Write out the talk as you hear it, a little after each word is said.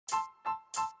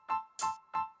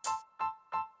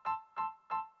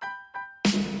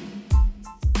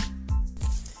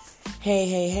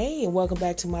Hey, and welcome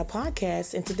back to my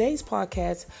podcast. In today's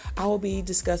podcast, I will be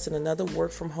discussing another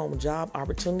work from home job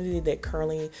opportunity that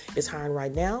currently is hiring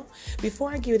right now. Before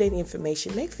I give you that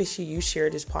information, make sure you share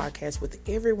this podcast with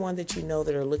everyone that you know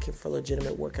that are looking for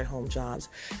legitimate work at home jobs,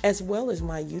 as well as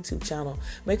my YouTube channel.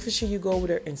 Make sure you go over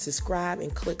there and subscribe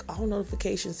and click all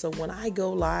notifications so when I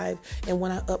go live and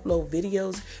when I upload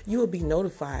videos, you will be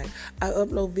notified. I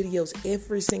upload videos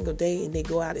every single day and they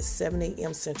go out at 7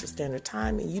 a.m. Central Standard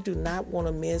Time, and you do not want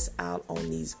to miss out on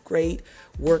these great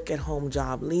work at home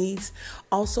job leads.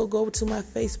 Also go to my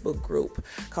Facebook group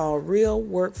called Real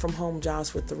Work from Home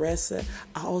Jobs with Theresa.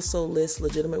 I also list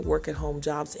legitimate work at home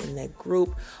jobs in that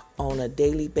group on a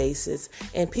daily basis,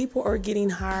 and people are getting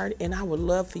hired, and I would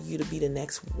love for you to be the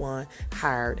next one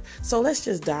hired. So let's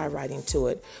just dive right into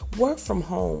it. Work from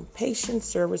home, patient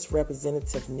service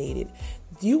representative needed.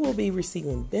 You will be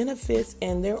receiving benefits,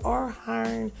 and there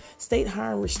are state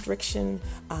hiring restriction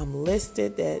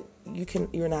listed that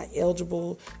you're not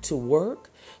eligible to work.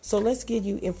 So let's give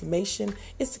you information.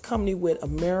 It's a company with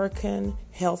American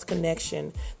Health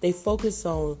Connection. They focus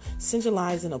on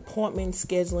centralizing appointment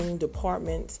scheduling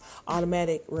departments,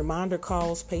 automatic reminder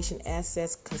calls, patient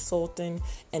access consulting,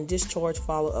 and discharge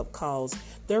follow-up calls.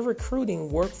 They're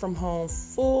recruiting work from home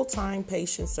full-time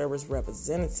patient service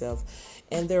representative,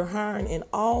 and they're hiring in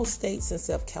all states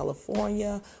except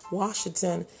California,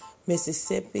 Washington,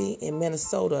 Mississippi, and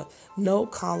Minnesota. No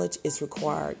college is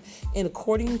required. And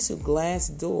according to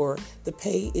Glassdoor, the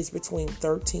pay is between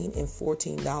 $13 and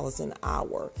 $14 an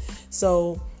hour.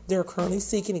 So they're currently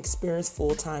seeking experienced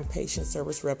full-time patient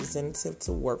service representative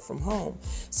to work from home.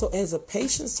 So as a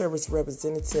patient service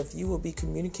representative, you will be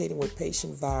communicating with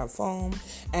patients via phone,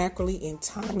 accurately and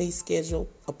timely schedule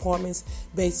appointments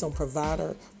based on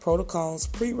provider protocols,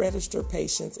 pre-register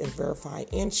patients, and verify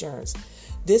insurance.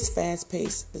 This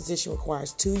fast-paced position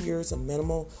requires 2 years of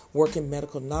minimal working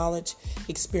medical knowledge,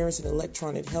 experience in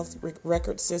electronic health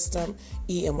record system,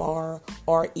 EMR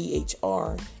or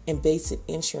EHR, and basic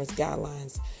insurance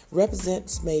guidelines.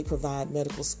 Representatives may provide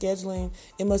medical scheduling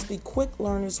and must be quick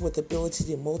learners with ability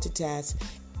to multitask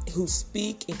who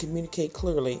speak and communicate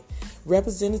clearly.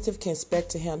 Representative can expect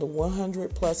to handle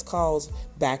 100 plus calls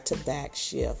back-to-back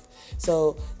shift.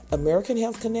 So American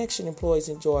Health Connection employees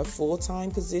enjoy a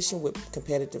full-time position with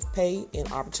competitive pay and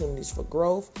opportunities for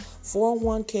growth,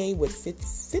 401k with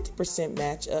 50%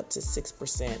 match up to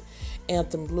 6%,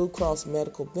 Anthem Blue Cross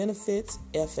medical benefits,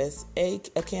 FSA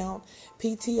account,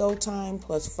 PTO time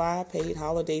plus 5 paid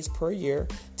holidays per year,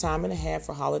 time and a half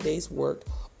for holidays worked,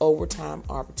 overtime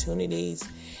opportunities.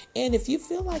 And if you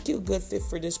feel like you're a good fit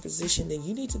for this position, then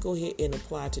you need to go ahead and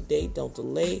apply today. Don't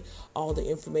delay. All the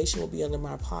information will be under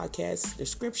my podcast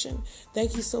description.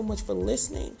 Thank you so much for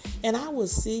listening, and I will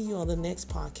see you on the next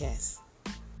podcast.